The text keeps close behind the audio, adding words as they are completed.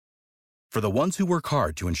For the ones who work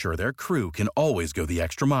hard to ensure their crew can always go the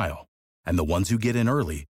extra mile, and the ones who get in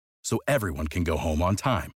early so everyone can go home on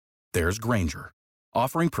time, there's Grainger,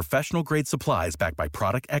 offering professional-grade supplies backed by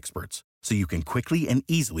product experts so you can quickly and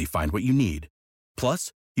easily find what you need.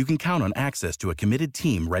 Plus, you can count on access to a committed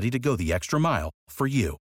team ready to go the extra mile for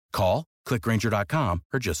you. Call, click Grainger.com,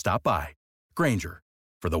 or just stop by. Grainger,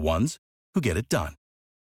 for the ones who get it done.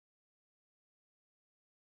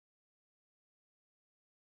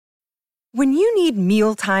 When you need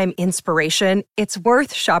mealtime inspiration, it's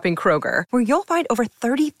worth shopping Kroger, where you'll find over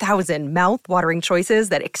 30,000 mouth-watering choices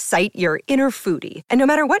that excite your inner foodie. And no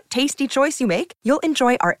matter what tasty choice you make, you'll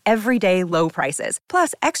enjoy our everyday low prices,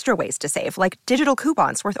 plus extra ways to save, like digital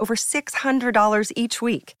coupons worth over $600 each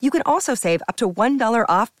week. You can also save up to $1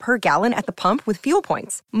 off per gallon at the pump with fuel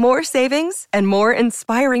points. More savings and more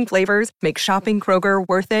inspiring flavors make shopping Kroger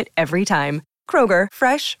worth it every time. Kroger,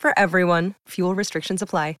 fresh for everyone. Fuel restrictions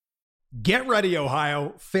apply. Get ready,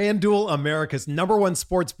 Ohio. FanDuel, America's #1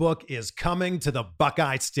 sportsbook, is coming to the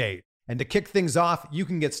Buckeye State. And to kick things off, you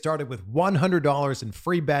can get started with $100 in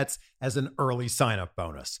free bets as an early sign-up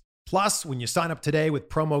bonus. Plus, when you sign up today with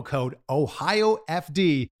promo code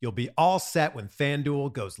OhioFD, you'll be all set when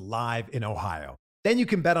FanDuel goes live in Ohio. Then you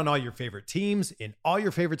can bet on all your favorite teams in all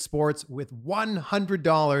your favorite sports with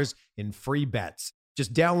 $100 in free bets.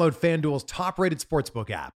 Just download FanDuel's top-rated sportsbook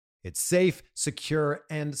app. It's safe, secure,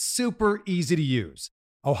 and super easy to use.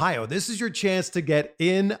 Ohio, this is your chance to get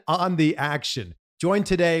in on the action. Join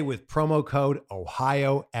today with promo code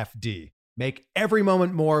OhioFD. Make every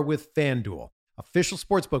moment more with FanDuel, official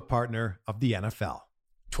sportsbook partner of the NFL.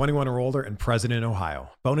 21 or older and present in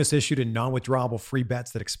Ohio. Bonus issued in non-withdrawable free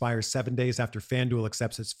bets that expire 7 days after FanDuel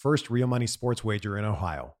accepts its first real money sports wager in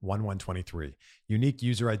Ohio, 1/1/23. Unique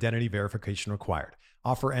user identity verification required.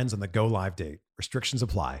 Offer ends on the go live date. Restrictions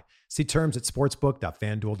apply. See terms at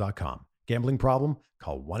sportsbook.fanduel.com. Gambling problem?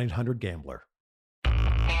 Call 1-800-GAMBLER.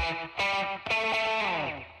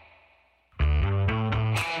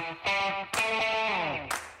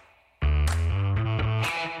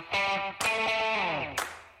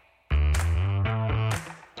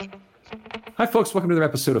 Hi, folks. Welcome to another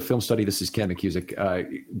episode of Film Study. This is Ken McCusick.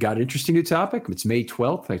 Got an interesting new topic. It's May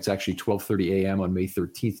 12th. It's actually 12:30 a.m. on May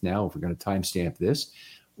 13th now, if we're going to timestamp this,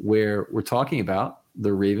 where we're talking about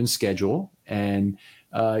the Ravens schedule. And,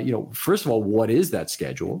 first of all, what is that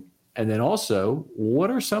schedule? And then also,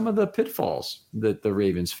 what are some of the pitfalls that the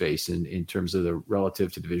Ravens face in terms of the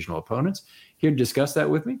relative to divisional opponents? Here to discuss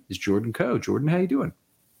that with me is Jordan Coe. Jordan, how you doing?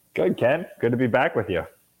 Good, Ken. Good to be back with you.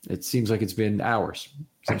 It seems like it's been hours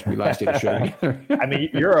since we last did a show together. I mean,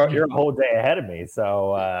 you're a whole day ahead of me,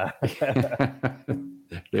 so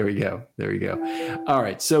There we go. All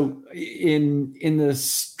right. So in the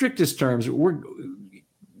strictest terms, when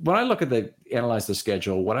I look at analyze the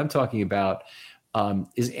schedule, what I'm talking about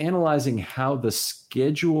is analyzing how the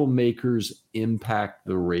schedule makers impact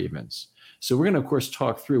the Ravens. So we're going to, of course,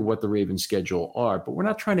 talk through what the Ravens schedule are, but we're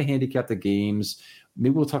not trying to handicap the games.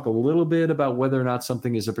 Maybe we'll talk a little bit about whether or not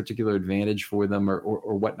something is a particular advantage for them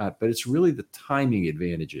or whatnot, but it's really the timing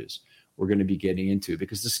advantages we're going to be getting into,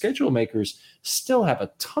 because the schedule makers still have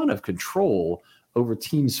a ton of control over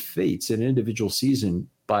teams' fates in an individual season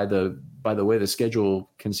by the way the schedule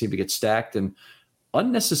can seem to get stacked, and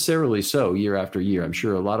unnecessarily so year after year. I'm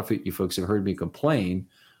sure a lot of you folks have heard me complain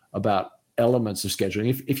about elements of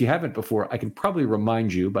scheduling. If you haven't before, I can probably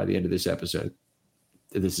remind you by the end of this episode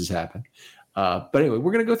that this has happened. But anyway,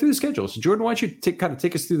 we're going to go through the schedule. So Jordan, why don't you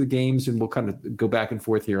take us through the games, and we'll kind of go back and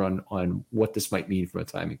forth here on what this might mean from a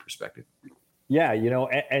timing perspective. Yeah,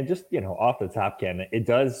 and just, off the top, Ken, it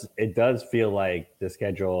does feel like the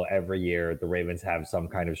schedule every year, the Ravens have some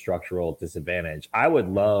kind of structural disadvantage. I would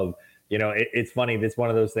love, it's funny. It's one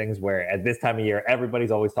of those things where at this time of year,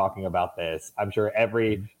 everybody's always talking about this. I'm sure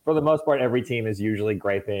for the most part, every team is usually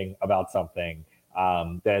griping about something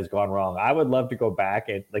that has gone wrong. I would love to go back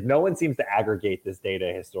and no one seems to aggregate this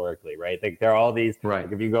data historically, right? There are all these,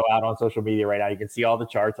 right. If you go out on social media right now, you can see all the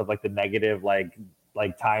charts of the negative,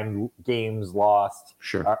 like time games lost,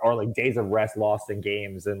 sure, or days of rest lost in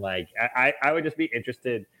games. And I would just be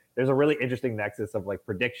interested. There's a really interesting nexus of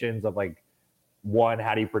predictions of one,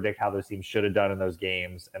 how do you predict how those teams should have done in those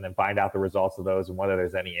games, and then find out the results of those and whether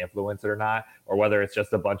there's any influence or not, or whether it's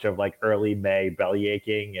just a bunch of early May belly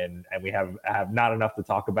aching and we have not enough to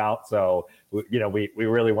talk about. So, we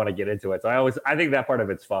really want to get into it. So I think that part of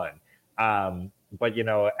it's fun. But,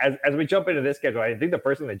 as we jump into this schedule, I think the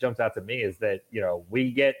first thing that jumps out to me is that, we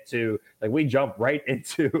get to we jump right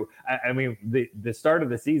into, the start of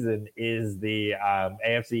the season is the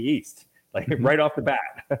AFC East. like right off the bat.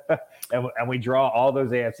 and we draw all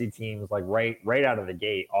those AFC teams like right out of the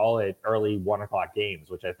gate, all at early 1 o'clock games,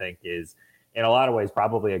 which I think is in a lot of ways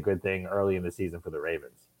probably a good thing early in the season for the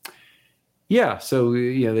Ravens. Yeah, so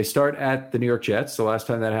they start at the New York Jets. The last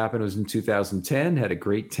time that happened was in 2010. Had a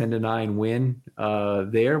great 10-9 win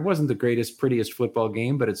there. Wasn't the greatest, prettiest football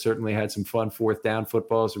game, but it certainly had some fun fourth down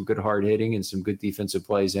football, some good hard hitting, and some good defensive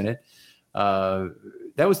plays in it.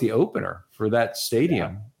 That was the opener for that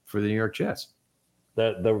stadium for the New York Jets.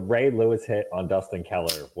 The Ray Lewis hit on Dustin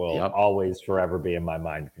Keller will always forever be in my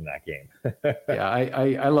mind from that game. Yeah,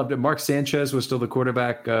 I loved it. Mark Sanchez was still the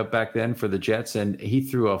quarterback back then for the Jets, and he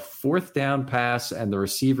threw a fourth down pass, and the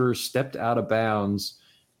receiver stepped out of bounds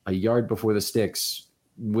a yard before the sticks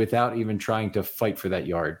without even trying to fight for that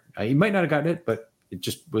yard. He might not have gotten it, but it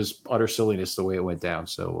just was utter silliness the way it went down.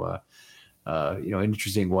 So, an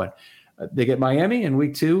interesting one. They get Miami in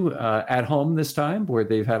week 2 at home this time, where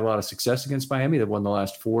they've had a lot of success against Miami. They've won the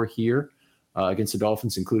last 4 here against the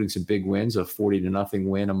Dolphins, including some big wins, a 40-0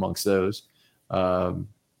 win amongst those. And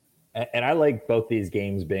I like both these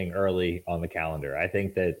games being early on the calendar. I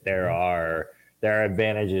think that there are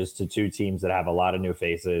advantages to two teams that have a lot of new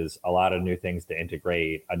faces, a lot of new things to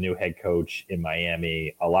integrate, a new head coach in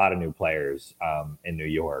Miami, a lot of new players in New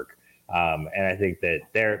York. And I think that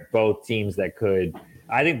they're both teams that could –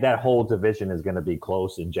 I think that whole division is going to be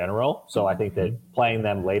close in general. So I think that playing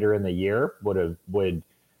them later in the year would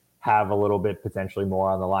have a little bit potentially more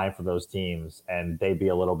on the line for those teams, and they'd be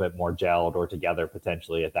a little bit more gelled or together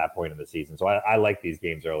potentially at that point in the season. So I like these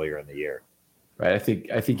games earlier in the year. Right. I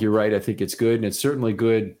think you're right. I think it's good, and it's certainly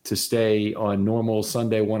good to stay on normal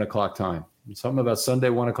Sunday 1 o'clock time. Something about Sunday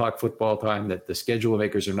 1 o'clock football time that the schedule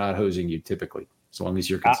makers are not hosing you typically, as long as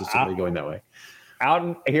you're consistently going that way.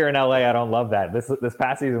 Out here in LA, I don't love that. This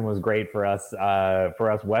past season was great for us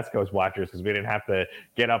West Coast watchers because we didn't have to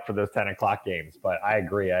get up for those 10 o'clock games. But I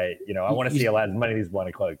agree. I want to see as many of these 1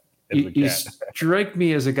 o'clock as we can. You strike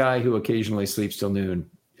me as a guy who occasionally sleeps till noon.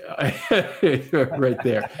 Right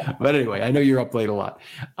there. But anyway, I know you're up late a lot.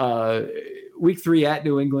 Week 3 at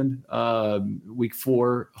New England. Week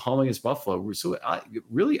 4 home against Buffalo. So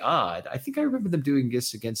really odd. I think I remember them doing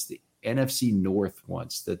this against the NFC North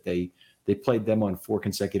once, that they played them on 4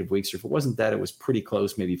 consecutive weeks. Or if it wasn't that, it was pretty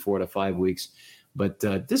close, maybe 4 to 5 weeks. But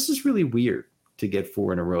this is really weird to get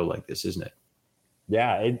 4 in a row like this, isn't it?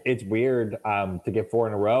 Yeah, it's weird to get 4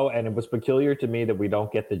 in a row. And it was peculiar to me that we don't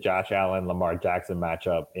get the Josh Allen, Lamar Jackson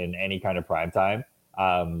matchup in any kind of prime time.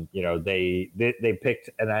 They picked,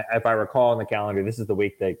 and if I recall on the calendar, this is the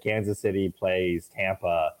week that Kansas City plays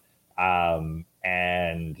Tampa.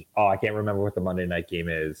 And I can't remember what the Monday night game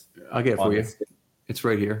is. I'll get it for you. It's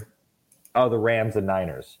right here. Oh, the Rams and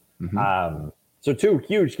Niners. Mm-hmm. So 2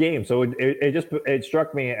 huge games. So it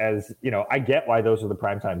struck me as, I get why those are the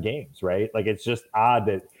primetime games, right? Like, it's just odd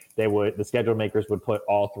that the schedule makers would put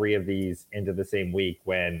all 3 of these into the same week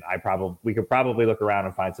when we could probably look around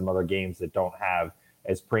and find some other games that don't have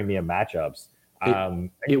as premium matchups.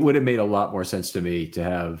 It would have made a lot more sense to me to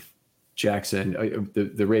have Jackson,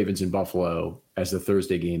 the Ravens in Buffalo as the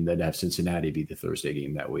Thursday game than have Cincinnati be the Thursday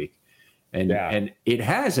game that week. And it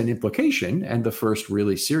has an implication, and the first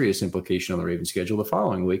really serious implication on the Ravens schedule the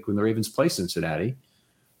following week when the Ravens play Cincinnati,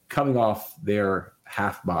 coming off their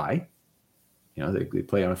half bye. They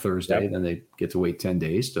play on a Thursday, then they get to wait 10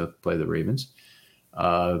 days to play the Ravens.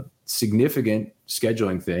 Significant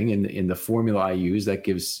scheduling thing in the formula I use that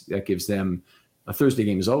gives them a Thursday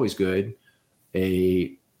game is always good.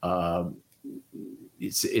 That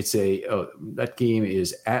game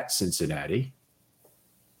is at Cincinnati.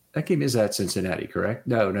 That game is at Cincinnati, correct?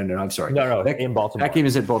 No. I'm sorry. No, in Baltimore. That game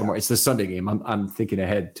is at Baltimore. It's the Sunday game. I'm thinking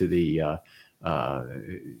ahead to the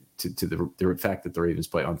the fact that the Ravens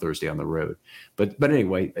play on Thursday on the road. But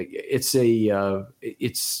anyway, it's a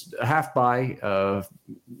half bye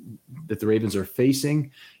that the Ravens are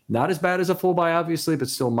facing. Not as bad as a full bye, obviously, but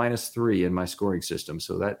still -3 in my scoring system.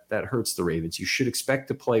 So that hurts the Ravens. You should expect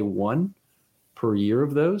to play 1 per year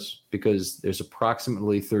of those because there's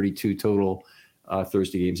approximately 32 total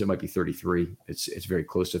Thursday games. It might be 33. It's very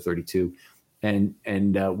close to 32. And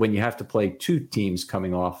when you have to play 2 teams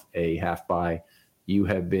coming off a half bye, you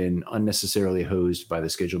have been unnecessarily hosed by the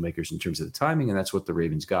schedule makers in terms of the timing, and that's what the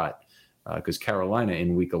Ravens got. Because Carolina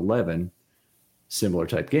in week 11, similar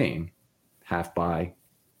type game, half bye.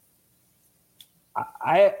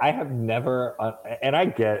 I have never, and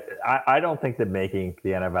I don't think that making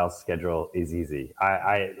the NFL schedule is easy.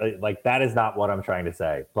 I like that is not what I'm trying to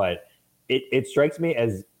say, but it strikes me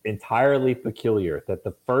as entirely peculiar that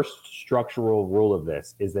the first structural rule of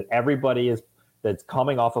this is that everybody that's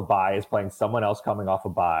coming off a bye is playing someone else coming off a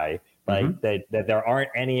bye, Like that there aren't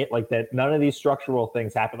any, like that none of these structural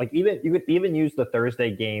things happen. Like even you could even use the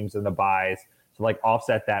Thursday games and the buys to like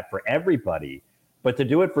offset that for everybody. But to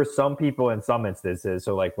do it for some people in some instances,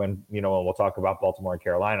 so like when, and we'll talk about Baltimore and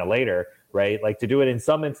Carolina later, right? Like to do it in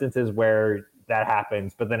some instances where that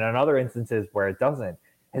happens, but then in other instances where it doesn't,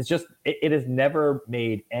 it has never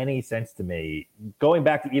made any sense to me, going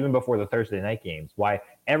back to even before the Thursday night games, why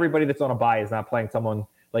everybody that's on a bye is not playing someone.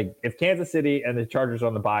 Like if Kansas City and the Chargers are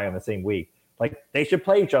on the bye on the same week, like they should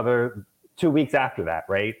play each other 2 weeks after that,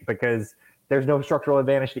 right? Because there's no structural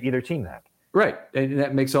advantage to either team then. Right, and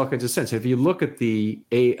that makes all kinds of sense. If you look at the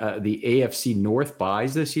AFC North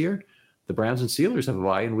buys this year, the Browns and Steelers have a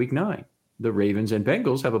bye in Week 9. The Ravens and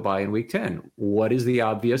Bengals have a bye in Week 10. What is the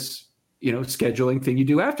obvious, scheduling thing you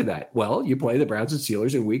do after that? Well, you play the Browns and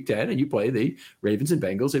Steelers in Week 10, and you play the Ravens and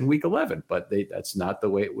Bengals in Week 11. But that's not the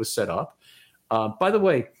way it was set up. By the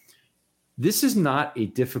way, this is not a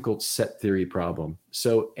difficult set theory problem.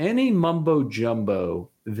 So any mumbo jumbo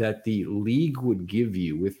that the league would give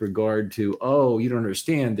you with regard to, you don't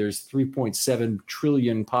understand, there's 3.7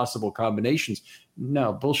 trillion possible combinations.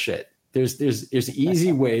 No, bullshit. There's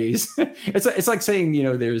easy ways. It's like saying,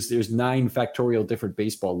 there's 9 factorial different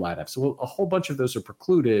baseball lineups. Well, a whole bunch of those are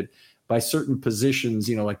precluded by certain positions,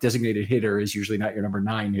 like designated hitter is usually not your number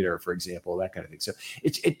 9 hitter, for example, that kind of thing. So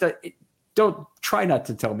it don't try not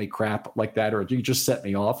to tell me crap like that, or you just set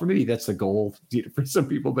me off. Or maybe that's the goal for some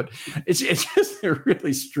people, but it's just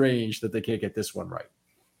really strange that they can't get this one right.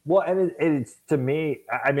 Well, and it's to me,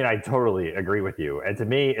 I mean, I totally agree with you. And to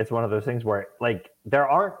me, it's one of those things where like there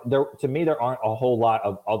aren't a whole lot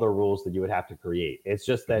of other rules that you would have to create. It's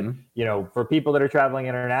just that, for people that are traveling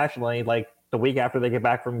internationally, like the week after they get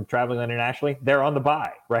back from traveling internationally, they're on the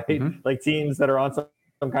bye, right? Like teams that are on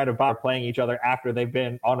some kind of bye playing each other after they've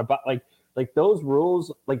been on a bye, like those rules,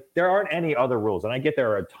 like there aren't any other rules. And I get there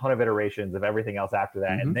are a ton of iterations of everything else after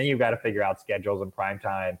that. And then you've got to figure out schedules and prime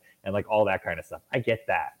time and like all that kind of stuff. I get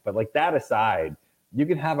that. But like that aside, you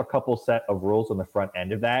can have a couple set of rules on the front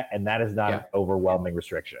end of that. And that is not an overwhelming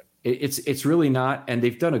restriction. It's really not. And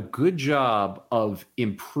they've done a good job of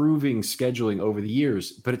improving scheduling over the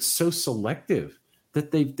years, but it's so selective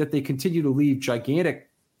that they continue to leave gigantic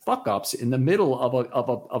fuck ups in the middle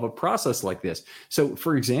of a process like this. So,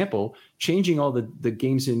 for example, changing all the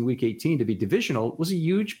games in Week 18 to be divisional was a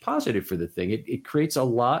huge positive for the thing. It creates a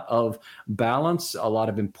lot of balance, a lot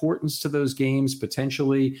of importance to those games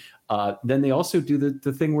potentially. Then they also do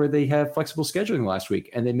the thing where they have flexible scheduling last week,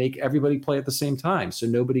 and they make everybody play at the same time, so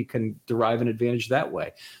nobody can derive an advantage that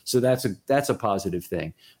way. So that's a positive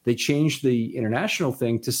thing. They changed the international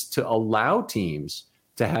thing to allow teams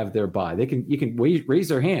to have their bye. You can raise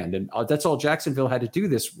their hand, and that's all Jacksonville had to do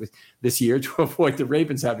this year to avoid the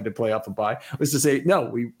Ravens having to play off a bye, was to say,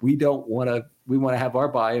 no, we don't want to. We want to have our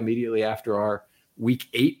bye immediately after our Week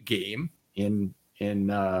 8 game in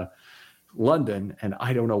London, and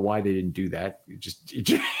I don't know why they didn't do that. It just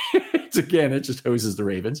hoses the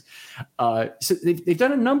Ravens. So they've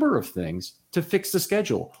done a number of things to fix the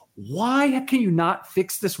schedule. Why can you not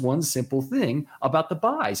fix this one simple thing about the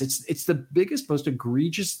buys? It's the biggest, most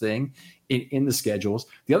egregious thing in the schedules.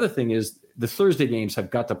 The other thing is the Thursday games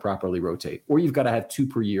have got to properly rotate, or you've got to have 2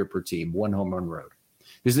 per year per team, 1 home, 1 road.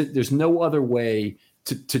 There's no other way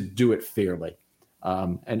to do it fairly.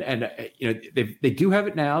 They do have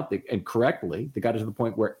it now, and correctly, they got it to the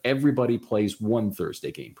point where everybody plays 1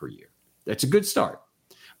 Thursday game per year. That's a good start,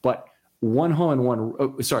 but 1 home and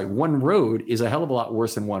 1 road is a hell of a lot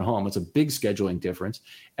worse than 1 home. It's a big scheduling difference.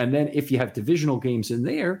 And then if you have divisional games in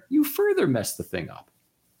there, you further mess the thing up.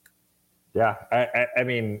 Yeah. I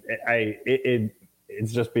mean,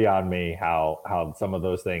 it's just beyond me how some of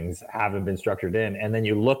those things haven't been structured in. And then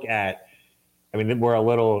you look at, I mean, we're a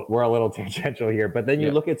little tangential here, but then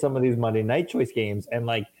you look at some of these Monday night choice games and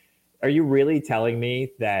like, are you really telling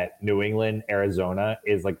me that New England, Arizona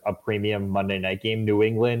is like a premium Monday night game? New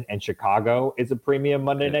England and Chicago is a premium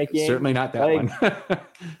Monday night game? Certainly not that one.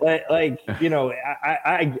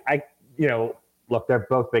 Look, they're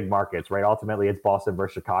both big markets, right? Ultimately, it's Boston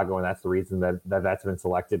versus Chicago, and that's the reason that's been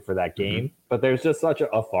selected for that game. But there's just such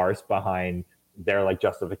a farce behind their like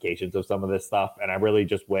justifications of some of this stuff. And I really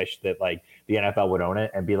just wish that like the NFL would own it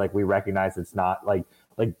and be like, we recognize it's not like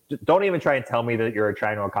don't even try and tell me that you're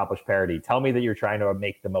trying to accomplish parity. Tell me that you're trying to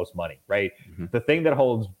make the most money, right? The thing that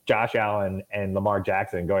holds Josh Allen and Lamar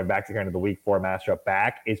Jackson, going back to kind of the Week 4 matchup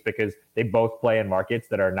back, is because they both play in markets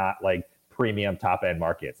that are not like premium top end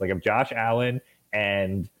markets. Like if Josh Allen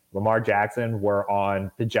and Lamar Jackson were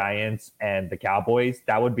on the Giants and the Cowboys,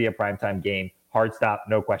 that would be a primetime game. Hard stop,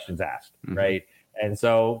 no questions asked, right? And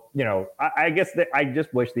so, I guess that I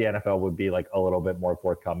just wish the NFL would be like a little bit more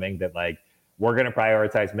forthcoming that like, we're going to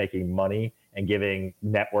prioritize making money and giving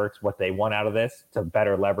networks what they want out of this to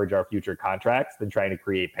better leverage our future contracts than trying to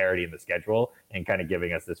create parity in the schedule and kind of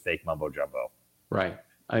giving us this fake mumbo jumbo. Right.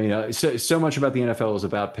 I mean, so much about the NFL is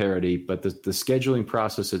about parity, but the scheduling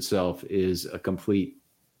process itself is a complete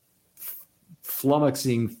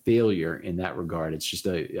flummoxing failure in that regard. It's just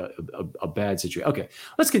a bad situation. Okay,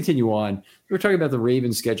 let's continue on. We're talking about the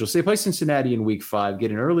Ravens schedule. So they play Cincinnati in week 5,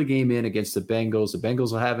 get an early game in against the Bengals. The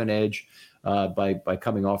Bengals will have an edge by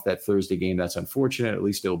coming off that Thursday game. That's unfortunate. At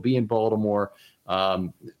least they'll be in Baltimore.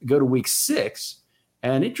 Go to week 6.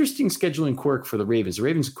 An interesting scheduling quirk for the Ravens. The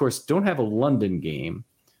Ravens, of course, don't have a London game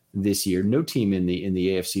this year. No team in the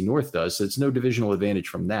AFC North does, so it's no divisional advantage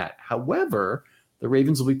from that. However, the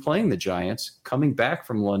Ravens will be playing the Giants coming back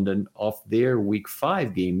from London off their week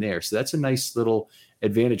 5 game there. So that's a nice little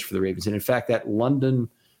advantage for the Ravens. And in fact, that London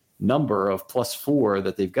number of +4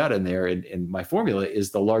 that they've got in there in my formula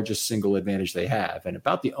is the largest single advantage they have, and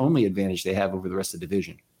about the only advantage they have over the rest of the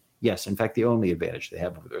division. Yes, in fact, the only advantage they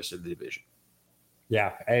have over the rest of the division.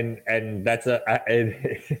 Yeah, and that's the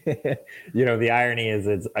irony is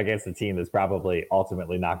it's against a team that's probably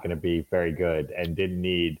ultimately not going to be very good and didn't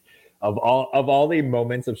need of all the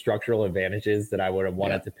moments of structural advantages that I would have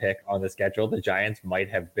wanted to pick on the schedule. The Giants might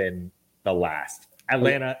have been the last.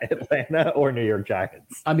 Atlanta or New York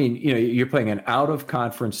Giants. I mean, you're playing an out of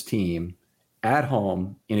conference team at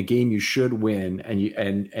home in a game you should win, and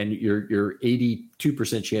your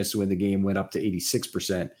 82% chance to win the game went up to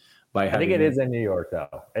 86%. I think it is in New York, though.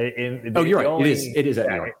 You're right. It is at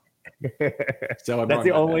New York. So that's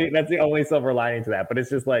the only silver lining to that. But it's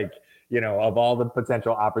just like, of all the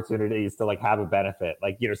potential opportunities to like have a benefit,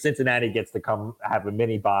 like, Cincinnati gets to come have a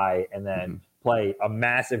mini bye and then play a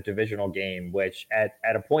massive divisional game, which at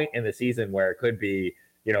a point in the season where it could be,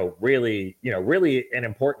 really an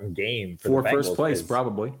important game for the Bengals, first place,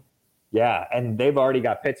 probably. Yeah, and they've already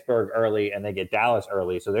got Pittsburgh early and they get Dallas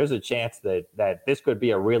early. So there's a chance that this could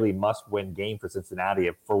be a really must-win game for Cincinnati.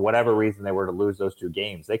 If for whatever reason they were to lose those 2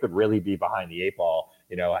 games, they could really be behind the 8 ball.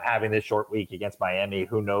 Having this short week against Miami,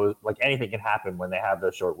 who knows, like anything can happen when they have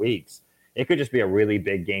those short weeks. It could just be a really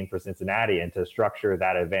big game for Cincinnati, and to structure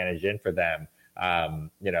that advantage in for them,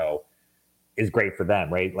 is great for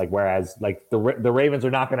them, right? Like, whereas like the Ravens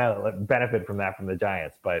are not going to benefit from that from the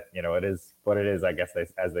Giants, but it is what it is, I guess,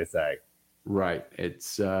 as they say. Right. It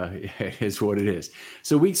is what it is.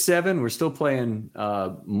 So week 7, we're still playing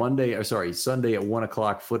Sunday at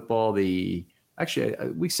 1:00 football.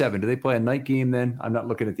 Week 7, do they play a night game then? I'm not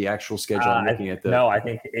looking at the actual schedule. I'm looking at No, I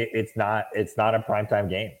think it's not a primetime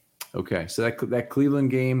game. Okay. So that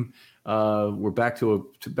Cleveland game, we're back to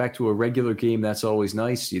a regular game. That's always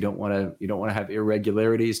nice. You don't want to have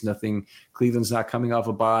irregularities. Nothing. Cleveland's not coming off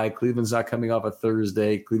a bye. Cleveland's not coming off a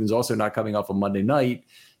Thursday. Cleveland's also not coming off a Monday night.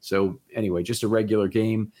 So anyway, just a regular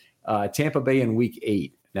game. Tampa Bay in week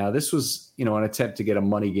 8. Now this was, an attempt to get a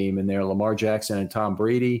money game in there. Lamar Jackson and Tom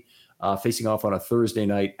Brady facing off on a Thursday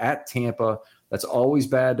night at Tampa. That's always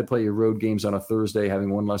bad to play your road games on a Thursday.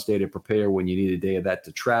 Having one less day to prepare when you need a day of that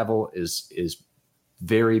to travel is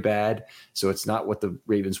very bad. So it's not what the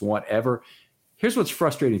Ravens want ever. Here's what's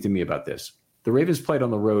frustrating to me about this. The Ravens played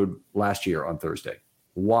on the road last year on Thursday.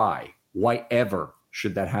 Why? Why ever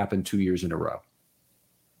should that happen 2 years in a row?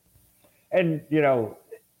 And,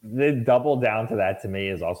 the double down to that to me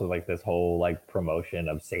is also like this whole like promotion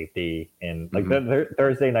of safety, and like the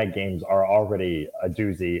Thursday night games are already a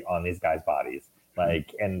doozy on these guys' bodies.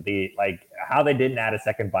 Like, and how they didn't add a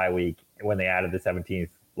second bye week when they added the 17th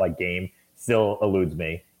game still eludes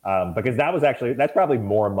me, because that's probably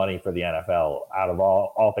more money for the NFL out of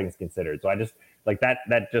all things considered. So I just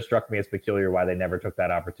that just struck me as peculiar why they never took that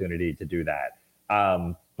opportunity to do that.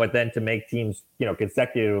 But then to make teams,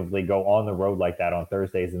 consecutively go on the road like that on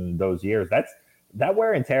Thursdays in those years, that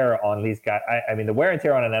wear and tear on these guys. I mean, the wear and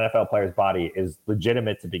tear on an NFL player's body is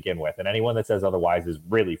legitimate to begin with. And anyone that says otherwise is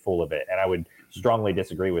really full of it. And I would strongly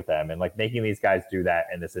disagree with them. And like making these guys do that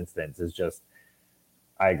in this instance is just,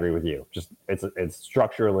 I agree with you. Just it's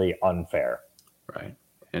structurally unfair. Right.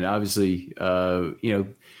 And obviously,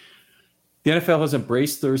 the NFL has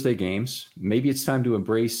embraced Thursday games. Maybe it's time to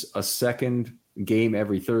embrace a second game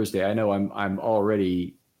every Thursday. I know I'm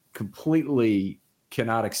already completely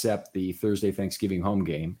cannot accept the Thursday Thanksgiving home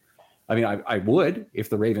game. I mean, I would if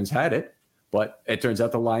the Ravens had it, but it turns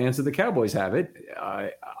out the Lions and the Cowboys have it.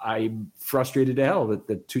 I'm frustrated to hell that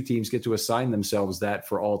the 2 teams get to assign themselves that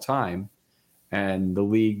for all time, and the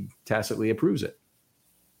league tacitly approves it.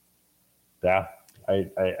 Yeah,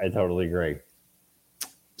 I totally agree.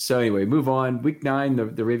 So anyway, move on. Week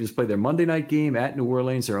 9, the Ravens play their Monday night game at New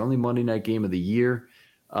Orleans, their only Monday night game of the year.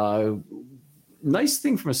 Nice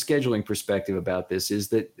thing from a scheduling perspective about this is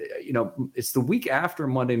that, it's the week after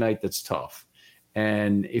Monday night that's tough.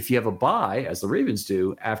 And if you have a bye, as the Ravens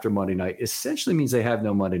do, after Monday night, essentially means they have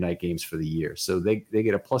no Monday night games for the year. So they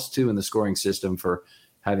get a +2 in the scoring system for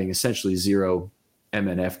having essentially 0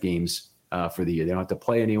 MNF games for the year. They don't have to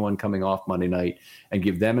play anyone coming off Monday night and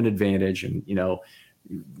give them an advantage. And,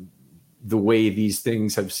 the way these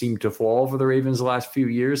things have seemed to fall for the Ravens the last few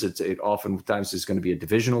years, it oftentimes is going to be a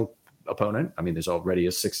divisional opponent. I mean, there's already a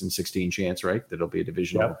 6-16 chance, right, that it'll be a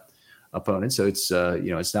divisional opponent. So it's,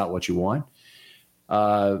 it's not what you want.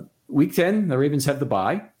 Week 10, the Ravens have the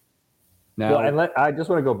bye. Now, I just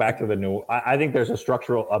want to go back to I think there's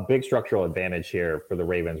a big structural advantage here for the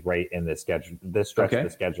Ravens right in this schedule, this stretch of the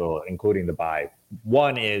schedule, including the bye.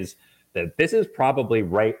 One is that this is probably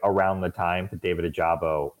right around the time that David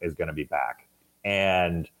Ojabo is going to be back.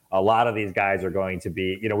 And a lot of these guys are going to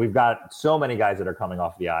be, we've got so many guys that are coming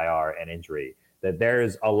off the IR and injury that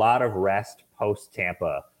there's a lot of rest post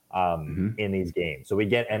Tampa in these games. So we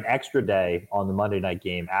get an extra day on the Monday night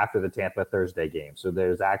game after the Tampa Thursday game. So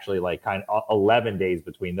there's actually like kind of 11 days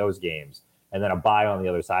between those games and then a bye on the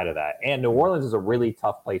other side of that. And New Orleans is a really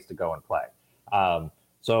tough place to go and play.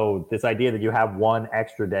 So this idea that you have one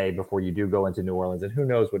extra day before you do go into New Orleans, and who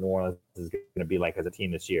knows what New Orleans is going to be like as a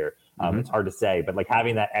team this year. It's hard to say, but like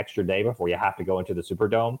having that extra day before you have to go into the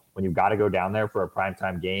Superdome, when you've got to go down there for a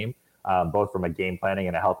primetime game, both from a game planning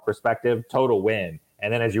and a health perspective, total win.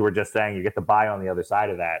 And then as you were just saying, you get the bye on the other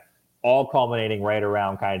side of that, all culminating right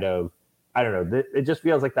around kind of, I don't know, it just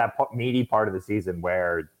feels like that meaty part of the season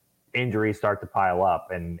where injuries start to pile up.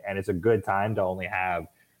 And it's a good time to only have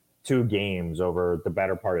 2 games over the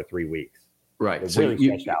better part of 3 weeks. Right. So really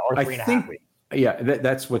stretched out, or 3.5 weeks. Yeah,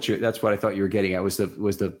 that's what I thought you were getting at was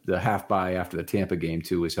the half bye after the Tampa game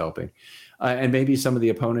too was helping, and maybe some of the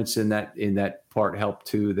opponents in that part help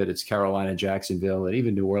too. That it's Carolina, Jacksonville, and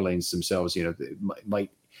even New Orleans themselves.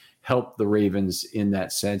 Might help the Ravens in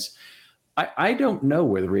that sense. I don't know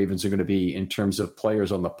where the Ravens are going to be in terms of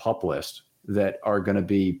players on the PUP list that are going to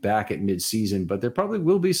be back at midseason, but there probably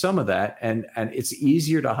will be some of that. And it's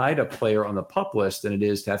easier to hide a player on the PUP list than it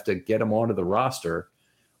is to have to get them onto the roster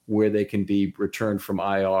where they can be returned from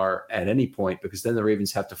IR at any point, because then the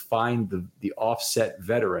Ravens have to find the offset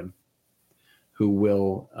veteran who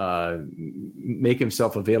will make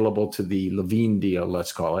himself available to the Levine deal,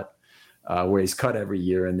 let's call it, where he's cut every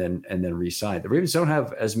year and then re-signed. The Ravens don't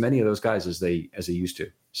have as many of those guys as they used to.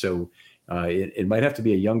 So it might have to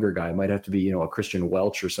be a younger guy. It might have to be, a Christian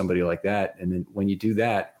Welch or somebody like that. And then when you do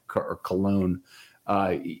that, or Cologne,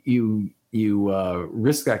 you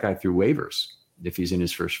risk that guy through waivers if he's in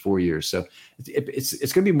his first 4 years. So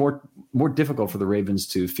it's going to be more difficult for the Ravens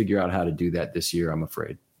to figure out how to do that this year, I'm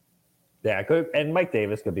afraid. Yeah, it could, and Mike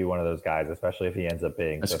Davis could be one of those guys, especially if he ends up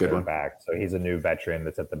being the third back. So he's a new veteran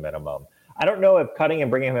that's at the minimum. I don't know if cutting and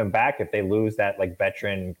bringing him back, if they lose that like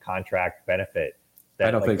veteran contract benefit. I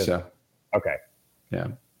don't think so. Okay. Yeah.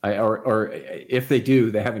 Or if they do,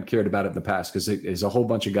 they haven't cared about it in the past, because there's a whole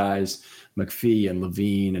bunch of guys, McPhee and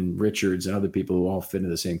Levine and Richards and other people who all fit into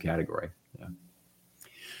the same category. Yeah.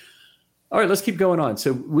 All right, let's keep going on.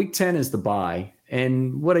 So week 10 is the bye.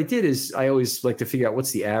 And what I did is I always like to figure out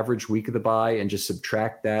what's the average week of the bye and just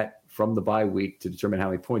subtract that from the bye week to determine how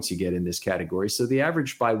many points you get in this category. So the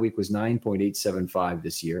average bye week was 9.875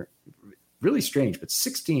 this year. Really strange, but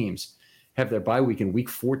 6 teams have their bye week in week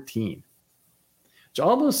 14. Which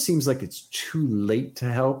almost seems like it's too late to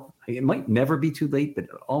help. It might never be too late, but it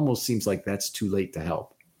almost seems like that's too late to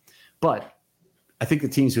help. But I think the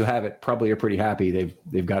teams who have it probably are pretty happy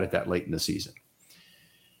they've got it that late in the season.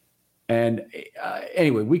 And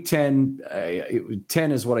anyway, week 10,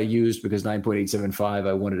 10 is what I used because 9.875,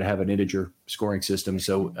 I wanted to have an integer scoring system.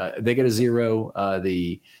 So they get a 0.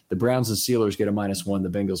 The Browns and Steelers get a -1. The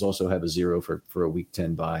Bengals also have a 0 for a week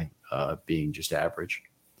 10 bye, being just average.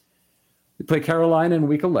 We play Carolina in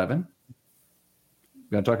week 11.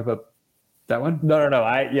 You want to talk about that one? No.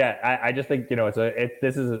 I just think,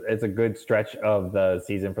 it's a good stretch of the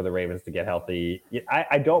season for the Ravens to get healthy.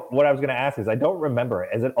 What I was going to ask is, I don't remember.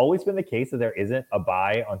 Has it always been the case that there isn't a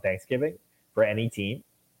bye on Thanksgiving for any team?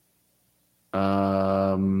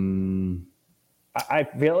 I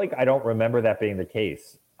feel like I don't remember that being the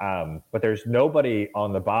case. But there's nobody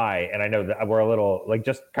on the bye, and I know that we're a little like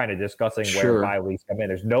just kind of discussing where bye weeks come in.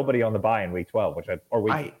 There's nobody on the bye in week 12, week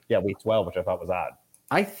 12, which I thought was odd.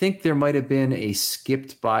 I think there might have been a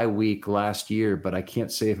skipped bye week last year, but I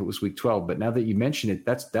can't say if it was week 12. But now that you mention it,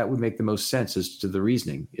 that would make the most sense as to the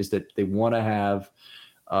reasoning, is that they want to have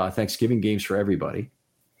Thanksgiving games for everybody.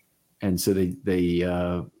 and so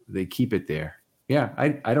they keep it there. Yeah,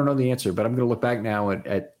 I don't know the answer, but I'm going to look back now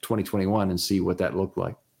at 2021 and see what that looked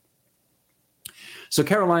like. So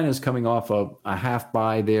Carolina is coming off a half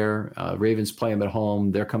bye there. Ravens play them at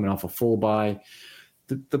home. They're coming off a full bye.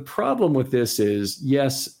 The problem with this is,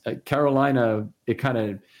 yes, Carolina,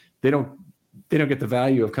 they don't get the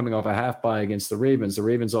value of coming off a half bye against the Ravens. The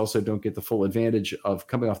Ravens also don't get the full advantage of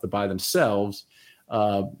coming off the bye themselves.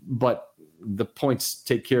 But the points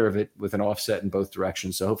take care of it with an offset in both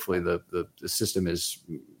directions. So hopefully the system is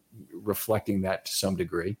reflecting that to some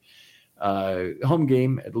degree. Home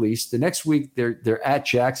game, at least. The next week, they're at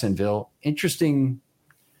Jacksonville. Interesting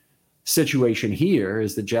situation here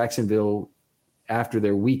is that Jacksonville, after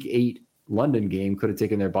their Week 8 London game, could have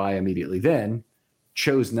taken their bye immediately then,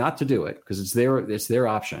 chose not to do it because it's their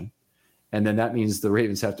option. And then that means the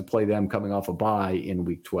Ravens have to play them coming off a bye in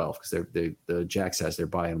Week 12 because the Jacks has their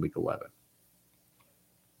bye in Week 11.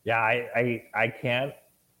 Yeah, I can't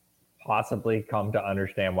possibly come to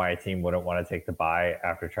understand why a team wouldn't want to take the bye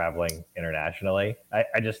after traveling internationally.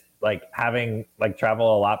 I just having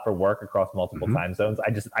travel a lot for work across multiple time zones. I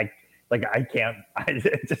just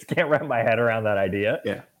can't wrap my head around that idea.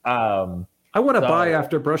 Yeah. I want to buy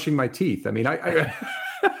after brushing my teeth. I mean, I'm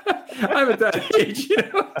at that age,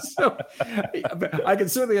 so I can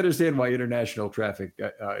certainly understand why international traffic,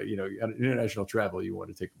 international travel, you want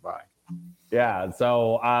to take a buy. Yeah.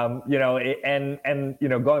 So, going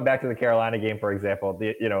back to the Carolina game, for example,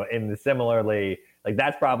 similarly,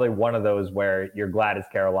 that's probably one of those where you're glad it's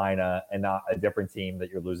Carolina and not a different team that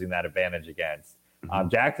you're losing that advantage against.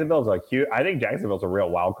 Jacksonville's I think Jacksonville's a real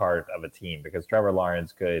wild card of a team because Trevor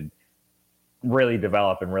Lawrence could really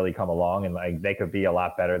develop and really come along, and they could be a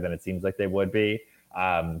lot better than it seems like they would be.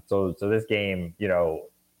 So this game,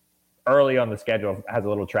 early on the schedule has a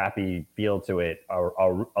little trappy feel to it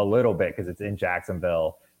a little bit because it's in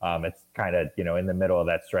Jacksonville. It's kind of, in the middle of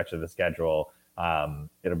that stretch of the schedule. I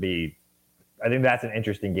think that's an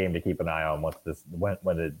interesting game to keep an eye on when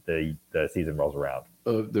the season rolls around.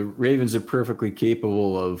 The Ravens are perfectly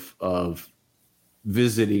capable of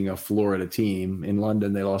visiting a Florida team. In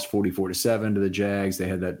London, they lost 44-7 to the Jags. They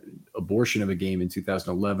had that abortion of a game in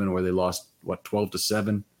 2011 where they lost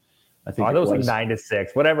 12-7. I think it was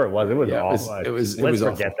 9-6, whatever it was. It was awful. Let's forget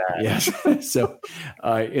awful. that. Yes. So,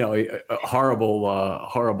 a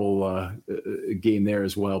horrible game there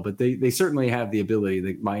as well. But they certainly have the ability.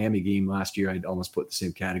 The Miami game last year, I'd almost put the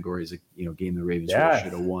same category as a game the Ravens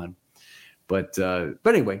should have won. But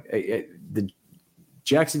anyway, the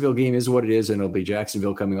Jacksonville game is what it is, and it'll be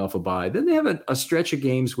Jacksonville coming off a bye. Then they have a stretch of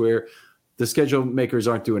games where the schedule makers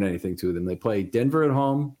aren't doing anything to them. They play Denver at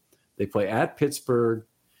home. They play at Pittsburgh,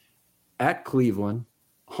 at Cleveland,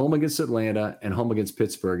 home against Atlanta, and home against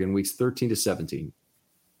Pittsburgh in weeks 13-17.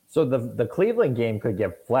 So the Cleveland game could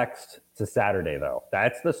get flexed to Saturday, though.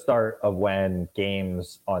 That's the start of when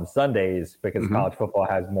games on Sundays, because college football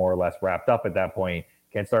has more or less wrapped up at that point,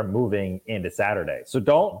 can start moving into Saturday. So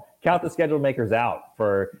don't count the schedule makers out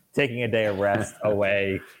for taking a day of rest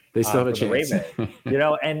away. They still have a chance.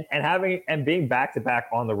 and being back to back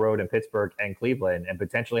on the road in Pittsburgh and Cleveland, and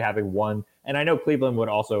potentially having one. And I know Cleveland would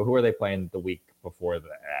also. Who are they playing the week before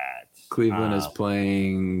that? Cleveland is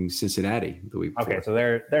playing Cincinnati the week before. Okay, so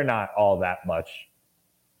they're not all that much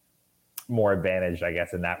more advantaged, I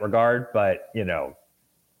guess, in that regard. But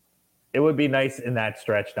it would be nice in that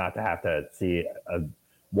stretch not to have to see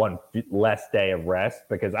one less day of rest,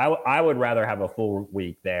 because I would rather have a full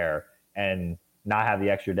week there and not have the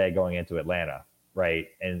extra day going into Atlanta, right?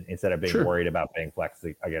 And instead of being worried about being flexed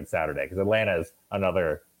against Saturday, because Atlanta is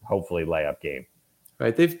another hopefully layup game.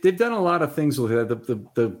 Right. They've done a lot of things with that.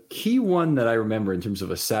 The key one that I remember in terms of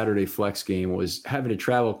a Saturday flex game was having to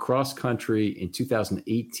travel cross country in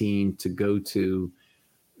 2018 to go to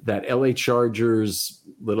that LA Chargers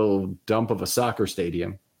little dump of a soccer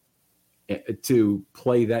stadium to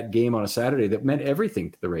play that game on a Saturday. That meant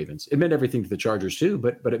everything to the Ravens. It meant everything to the Chargers too,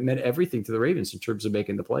 but it meant everything to the Ravens in terms of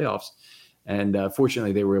making the playoffs. And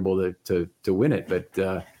fortunately, they were able to win it.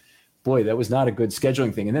 But boy, that was not a good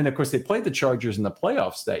scheduling thing. And then, of course, they played the Chargers in the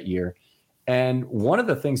playoffs that year. And one of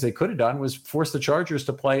the things they could have done was force the Chargers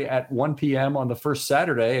to play at 1 p.m. on the first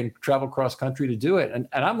Saturday and travel cross country to do it. And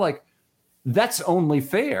I'm like, that's only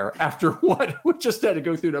fair after what we just had to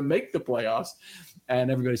go through to make the playoffs. And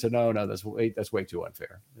everybody said, no, that's way too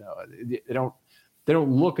unfair. They don't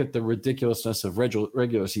look at the ridiculousness of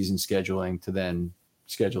regular season scheduling to then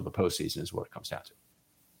schedule the postseason is what it comes down to.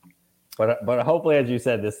 But hopefully, as you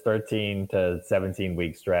said, this 13 to 17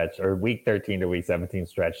 week stretch, or week 13 to week 17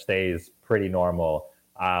 stretch, stays pretty normal.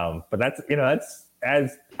 But that's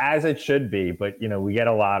as it should be. But we get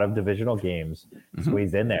a lot of divisional games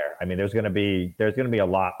squeezed in there. I mean, there's going to be a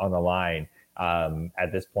lot on the line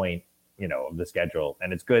at this point, of the schedule,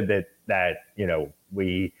 and it's good that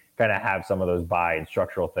we kind of have some of those bye and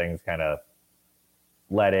structural things kind of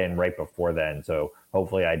let in right before then. So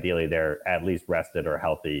hopefully, ideally, they're at least rested or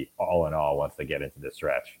healthy all in all once they get into this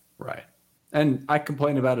stretch. Right. And I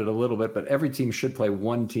complain about it a little bit, but every team should play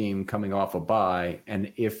one team coming off a bye.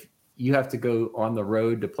 And if you have to go on the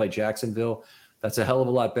road to play Jacksonville, that's a hell of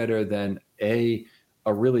a lot better than a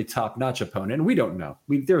really top-notch opponent. And we don't know.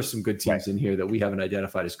 There are some good teams in here that we haven't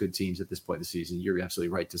identified as good teams at this point in the season. You're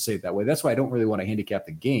absolutely right to say it that way. That's why I don't really want to handicap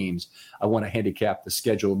the games. I want to handicap the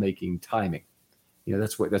schedule-making timing.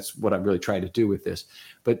 That's what I'm really trying to do with this.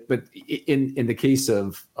 But in the case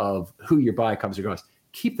of who your bye comes or goes,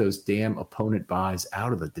 keep those damn opponent buys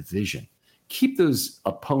out of the division. Keep those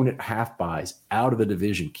opponent half buys out of the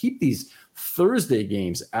division. Keep these Thursday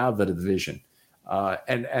games out of the division.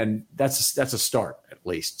 And that's a start at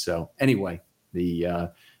least. So anyway,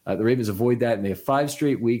 the Ravens avoid that, and they have 5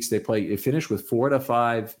 straight weeks. They finish with 4 out of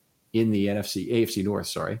 5 in the AFC North.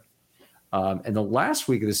 Sorry. And the last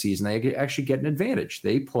week of the season, they actually get an advantage.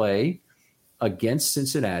 They play against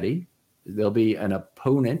Cincinnati. There'll be an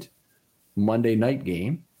opponent Monday night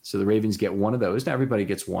game. So the Ravens get one of those. Now everybody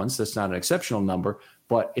gets one, so that's not an exceptional number,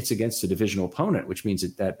 but it's against a divisional opponent, which means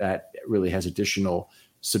that really has additional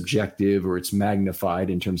subjective, or it's magnified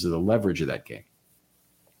in terms of the leverage of that game.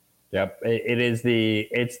 Yep.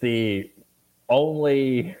 It's the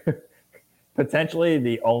only potentially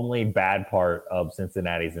the only bad part of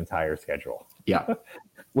Cincinnati's entire schedule. Yeah.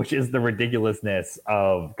 Which is the ridiculousness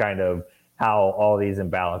of kind of how all these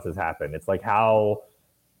imbalances happen. It's like how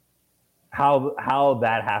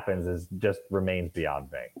that happens just remains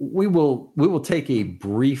beyond me. We will take a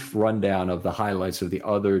brief rundown of the highlights of the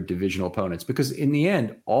other divisional opponents, because in the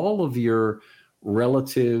end, all of your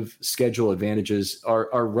relative schedule advantages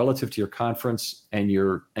are relative to your conference and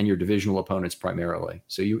your divisional opponents primarily.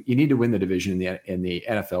 So you need to win the division in the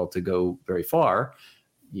NFL to go very far.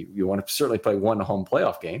 You want to certainly play one home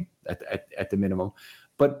playoff game at the minimum.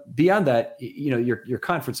 But beyond that, your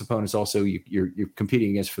conference opponents also you're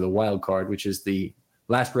competing against for the wild card, which is the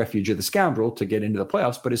last refuge of the scoundrel to get into the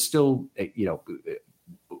playoffs, but is still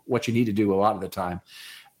what you need to do a lot of the time.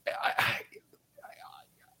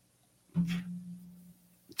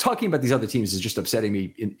 Talking about these other teams is just upsetting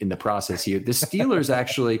me in the process here. The Steelers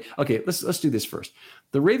actually, okay, let's do this first.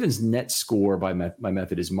 The Ravens' net score by my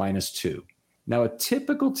method is -2. Now, a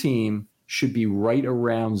typical team should be right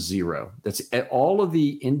around 0. That's all of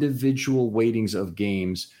the individual weightings of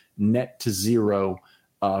games net to 0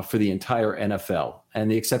 for the entire NFL. And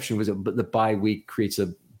the exception was the bye week creates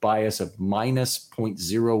a bias of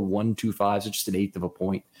 -0.0125, so just an eighth of a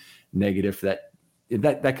point negative for that.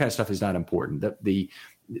 That kind of stuff is not important. The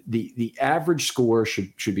average score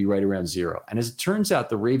should be right around 0. And as it turns out,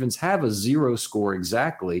 the Ravens have a 0 score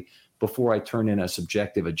exactly before I turn in a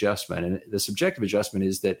subjective adjustment. And the subjective adjustment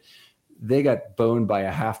is that they got boned by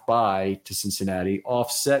a half bye to Cincinnati,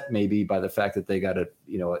 offset maybe by the fact that they got a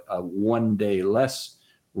 1 day less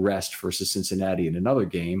rest versus Cincinnati in another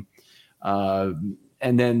game. And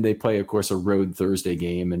then they play, of course, a road Thursday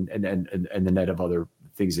game and the net of other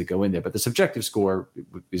things that go in there. But the subjective score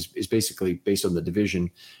is basically based on the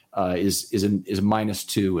division is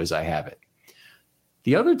 -2 as I have it.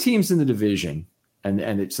 The other teams in the division,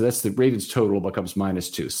 so that's the Ravens total becomes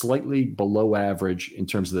 -2, slightly below average in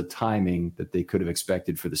terms of the timing that they could have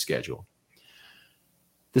expected for the schedule.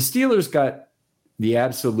 The Steelers got the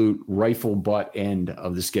absolute rifle butt end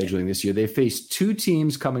of the scheduling this year. They faced 2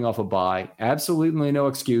 teams coming off a bye. Absolutely no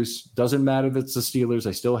excuse. Doesn't matter if it's the Steelers.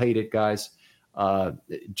 I still hate it, guys.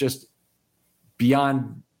 Just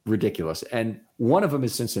beyond ridiculous. And one of them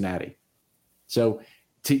is Cincinnati. So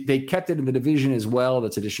they kept it in the division as well.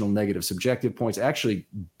 That's additional negative subjective points. Actually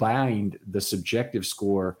bind the subjective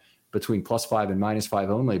score between +5 and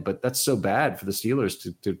 -5 only. But that's so bad for the Steelers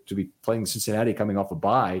to be playing Cincinnati coming off a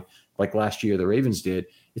bye like last year the Ravens did.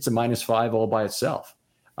 It's a -5 all by itself.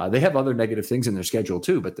 They have other negative things in their schedule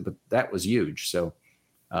too, but that was huge. So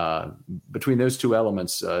between those two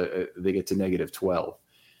elements, they get to -12.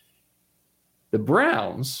 The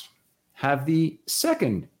Browns have the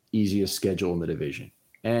second easiest schedule in the division,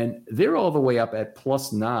 and they're all the way up at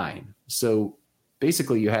 +9. So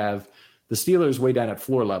basically you have the Steelers way down at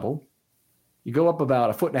floor level. You go up about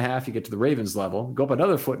 1.5 feet, you get to the Ravens level. Go up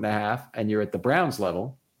another 1.5 feet, and you're at the Browns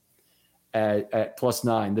level at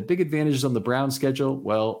 +9. The big advantages on the Browns schedule,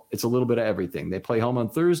 well, it's a little bit of everything. They play home on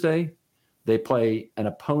Thursday. They play no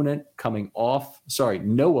opponent coming off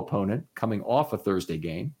a Thursday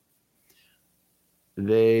game.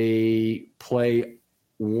 They play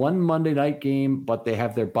one Monday night game, but they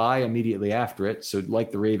have their bye immediately after it. So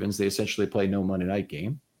like the Ravens, they essentially play no Monday night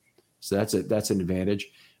game. So that's an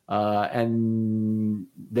advantage. And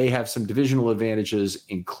they have some divisional advantages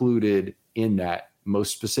included in that.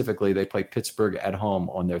 Most specifically, they play Pittsburgh at home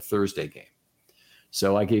on their Thursday game.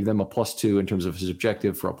 So I gave them a +2 in terms of his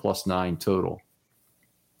objective for a +9 total.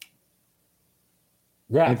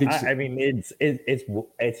 Yeah, I mean, it's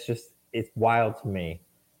wild to me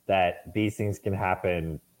that these things can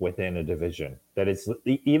happen within a division. That it's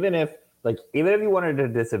even if you wanted to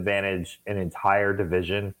disadvantage an entire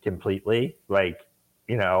division completely,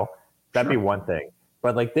 that'd be one thing.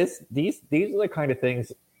 But like these are the kind of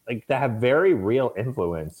things like that have very real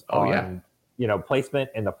influence on placement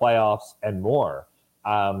in the playoffs and more.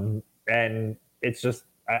 And it's just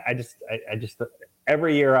I just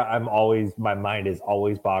every year my mind is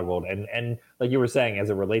always boggled. And like you were saying, as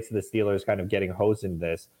it relates to the Steelers kind of getting hosed in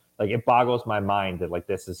this, like it boggles my mind that like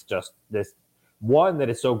this is just this one that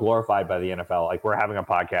is so glorified by the NFL. Like we're having a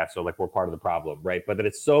podcast, so like we're part of the problem, right? But that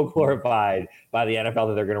it's so glorified by the NFL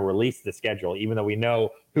that they're going to release the schedule, even though we know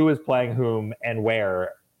who is playing whom and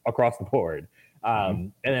where across the board.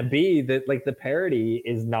 And then B, that like the parity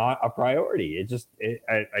is not a priority.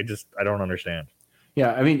 I don't understand.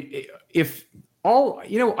 Yeah, I mean,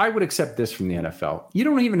 I would accept this from the NFL. You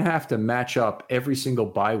don't even have to match up every single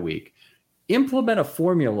bye week. Implement a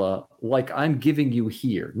formula like I'm giving you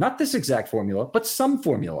here, not this exact formula, but some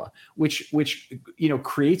formula, which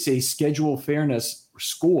creates a schedule fairness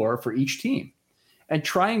score for each team, and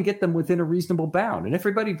try and get them within a reasonable bound. And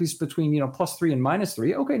everybody is between +3 and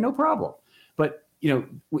 -3, okay, no problem. But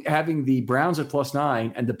having the Browns at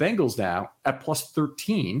 +9 and the Bengals now at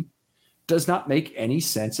 +13 does not make any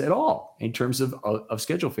sense at all in terms of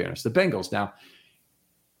schedule fairness. The Bengals now.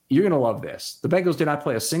 You're going to love this. The Bengals did not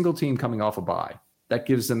play a single team coming off a bye. That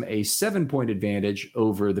gives them a 7-point advantage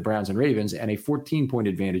over the Browns and Ravens and a 14-point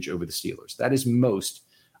advantage over the Steelers. That is most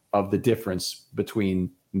of the difference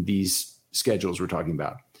between these schedules we're talking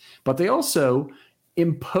about. But they also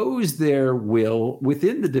impose their will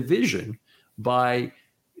within the division by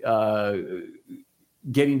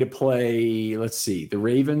getting to play, the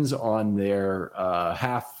Ravens on their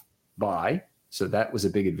half bye. So that was a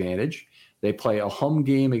big advantage. They play a home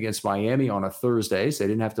game against Miami on a Thursday, so they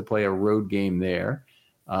didn't have to play a road game there.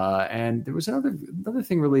 And there was another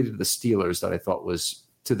thing related to the Steelers that I thought was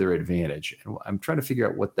to their advantage. And I'm trying to figure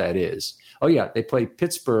out what that is. Oh, yeah, they play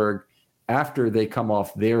Pittsburgh after they come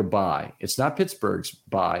off their bye. It's not Pittsburgh's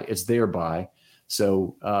bye, it's their bye.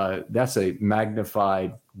 So that's a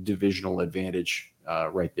magnified divisional advantage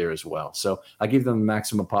right there as well. So I gave them the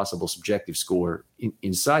maximum possible subjective score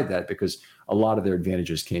inside that because a lot of their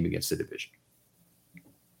advantages came against the division.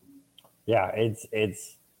 Yeah,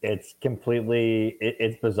 it's completely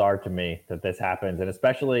it's bizarre to me that this happens, and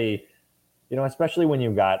especially when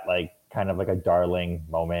you've got like kind of like a darling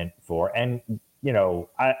moment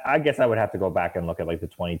I guess I would have to go back and look at like the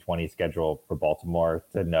 2020 schedule for Baltimore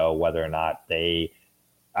to know whether or not I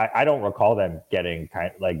don't recall them getting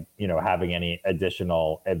kind of like, having any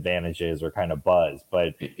additional advantages or kind of buzz,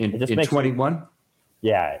 but in 21.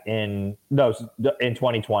 Yeah. In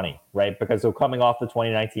 2020, right? Because so coming off the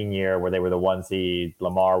 2019 year where they were the 1 seed,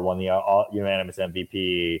 Lamar won the unanimous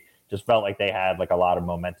MVP, just felt like they had like a lot of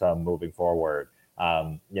momentum moving forward.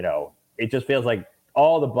 It just feels like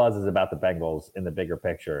all the buzz is about the Bengals in the bigger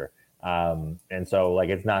picture. And so like,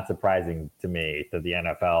 it's not surprising to me that the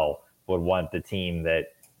NFL would want the team that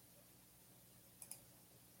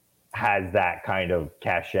has that kind of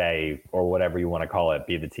cachet or whatever you want to call it,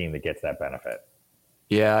 be the team that gets that benefit.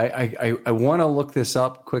 Yeah, I want to look this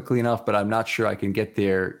up quickly enough, but I'm not sure I can get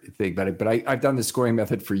there. But I've done the scoring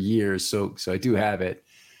method for years, so I do have it.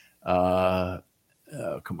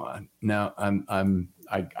 Come on, now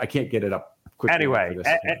I can't get it up quickly. Anyway,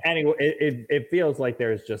 it feels like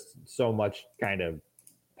there's just so much kind of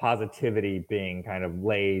positivity being kind of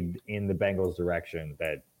laid in the Bengals' direction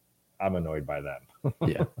that I'm annoyed by them.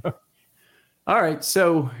 Yeah. All right,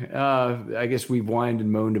 so I guess we've whined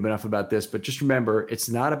and moaned enough about this, but just remember, it's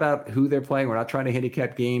not about who they're playing. We're not trying to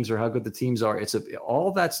handicap games or how good the teams are.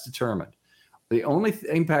 All that's determined. The only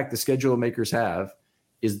impact the schedule makers have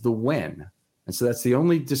is the when, and so that's the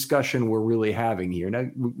only discussion we're really having here. Now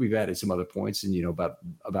we've added some other points, and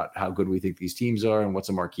about how good we think these teams are and what's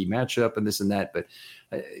a marquee matchup and this and that, but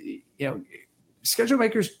schedule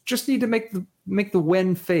makers just need to make the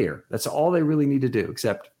when fair. That's all they really need to do,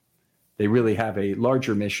 except they really have a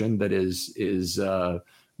larger mission that is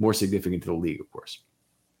more significant to the league, of course.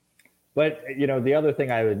 But, the other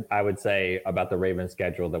thing I would say about the Ravens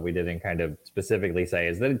schedule that we didn't kind of specifically say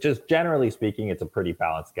is that just generally speaking, it's a pretty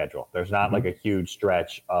balanced schedule. There's not like a huge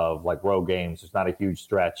stretch of like road games. There's not a huge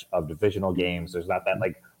stretch of divisional games. There's not that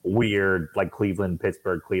like weird like Cleveland,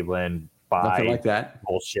 Pittsburgh, Cleveland nothing like that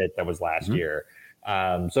bullshit that was last year.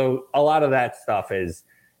 So a lot of that stuff has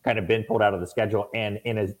kind of been pulled out of the schedule. And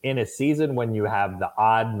in a season when you have the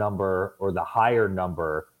odd number or the higher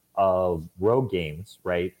number of road games,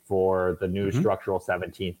 right, for the new structural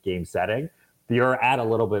 17th game setting, you're at a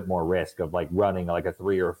little bit more risk of like running like a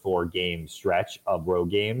 3 or 4 game stretch of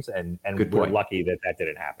road games. And we're lucky that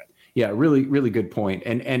didn't happen. Yeah, really, really good point.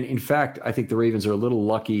 And in fact, I think the Ravens are a little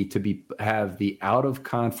lucky to have the out of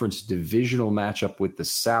conference divisional matchup with the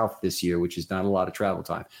South this year, which is not a lot of travel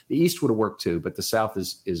time. The East would have worked too, but the South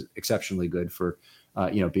is exceptionally good for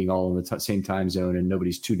being all in the same time zone and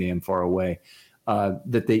nobody's too damn far away.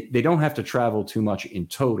 That they don't have to travel too much in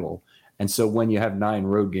total. And so when you have 9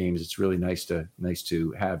 road games, it's really nice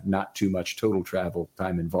to have not too much total travel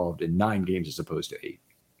time involved in 9 games as opposed to 8.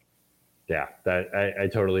 Yeah, I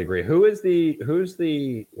totally agree. Who's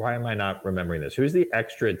the why am I not remembering this? Who's the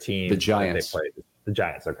extra team? The Giants. They played? The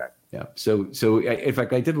Giants. Okay. Yeah. So in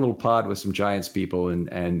fact, I did a little pod with some Giants people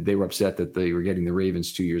and they were upset that they were getting the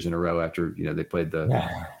Ravens 2 years in a row after, they played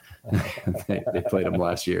they played them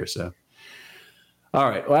last year. So. All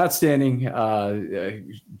right. Well, outstanding.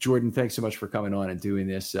 Jordan, thanks so much for coming on and doing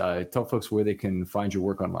this. Tell folks where they can find your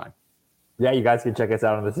work online. Yeah, you guys can check us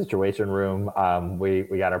out in the Situation Room. We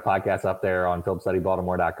got our podcast up there on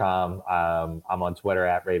filmstudybaltimore.com. I'm on Twitter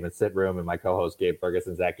at Ravens Sit Room, and my co-host Gabe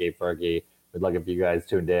Ferguson's at Gabe Fergie. We'd like if you guys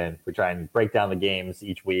tuned in. We try and break down the games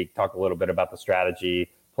each week, talk a little bit about the strategy,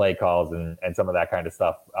 play calls, and some of that kind of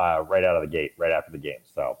stuff right out of the gate, right after the game.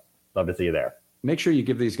 So love to see you there. Make sure you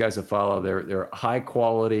give these guys a follow. They're high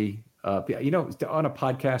quality. On a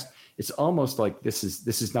podcast, it's almost like this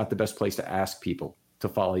is not the best place to ask people to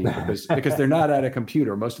follow you because they're not at a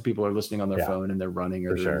computer. Most of the people are listening on their phone and they're running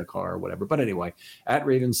or they're in the car or whatever. But anyway, at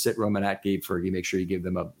Ravens Sit Room and at Gabe Fergie, make sure you give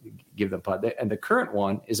them a pod. And the current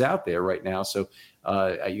one is out there right now. So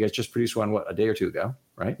you guys just produced one a day or two ago,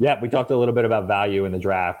 right? Yeah, we talked a little bit about value in the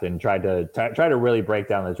draft and tried to really break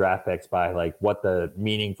down the draft picks by like what the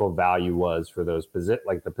meaningful value was for those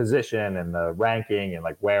like the position and the ranking and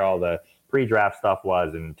like where all the pre-draft stuff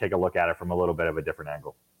was, and take a look at it from a little bit of a different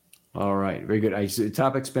angle. All right. Very good. The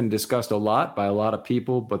topic's been discussed a lot by a lot of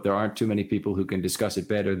people, but there aren't too many people who can discuss it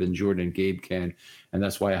better than Jordan and Gabe can. And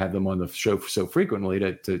that's why I have them on the show so frequently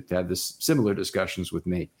to have this similar discussions with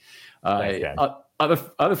me. Thanks,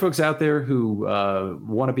 other folks out there who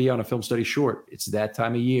want to be on a film study short, it's that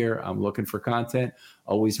time of year. I'm looking for content.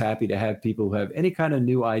 Always happy to have people who have any kind of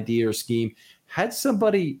new idea or scheme. Had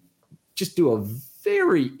somebody just do a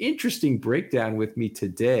very interesting breakdown with me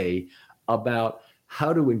today about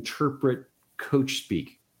how to interpret coach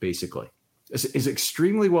speak, basically. It's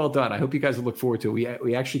extremely well done. I hope you guys will look forward to it.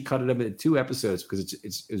 We actually cut it up into 2 episodes because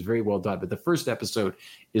it's very well done. But the first episode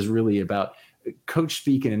is really about coach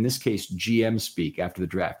speak, and in this case, GM speak after the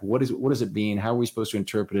draft. What does it mean? How are we supposed to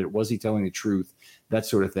interpret it? Was he telling the truth? That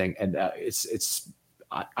sort of thing. And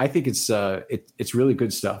I think it's really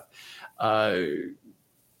good stuff.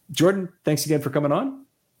 Jordan, thanks again for coming on.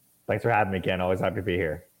 Thanks for having me, Ken. Always happy to be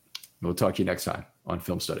here. We'll talk to you next time on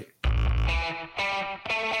Film Study.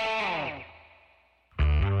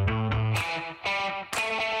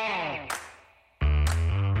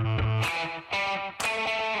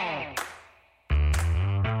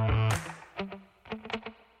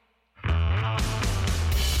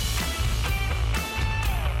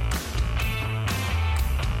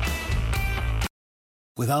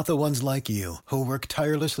 Without the ones like you, who work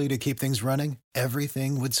tirelessly to keep things running,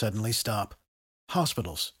 everything would suddenly stop.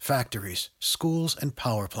 Hospitals, factories, schools, and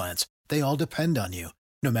power plants, they all depend on you.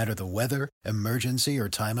 No matter the weather, emergency, or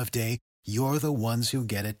time of day, you're the ones who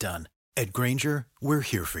get it done. At Grainger, we're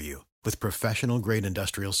here for you with professional-grade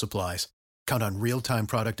industrial supplies. Count on real-time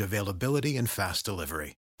product availability and fast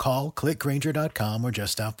delivery. Call, click Grainger.com, or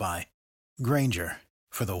just stop by. Grainger,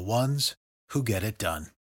 for the ones who get it done.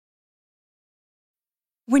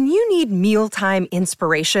 When you need mealtime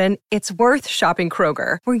inspiration, it's worth shopping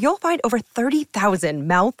Kroger, where you'll find over 30,000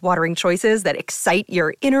 mouth-watering choices that excite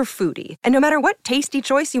your inner foodie. And no matter what tasty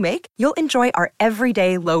choice you make, you'll enjoy our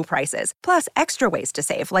everyday low prices, plus extra ways to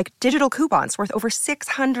save, like digital coupons worth over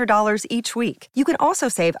 $600 each week. You can also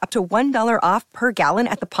save up to $1 off per gallon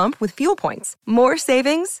at the pump with fuel points. More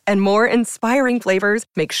savings and more inspiring flavors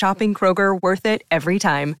make shopping Kroger worth it every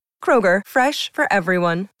time. Kroger, fresh for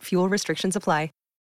everyone. Fuel restrictions apply.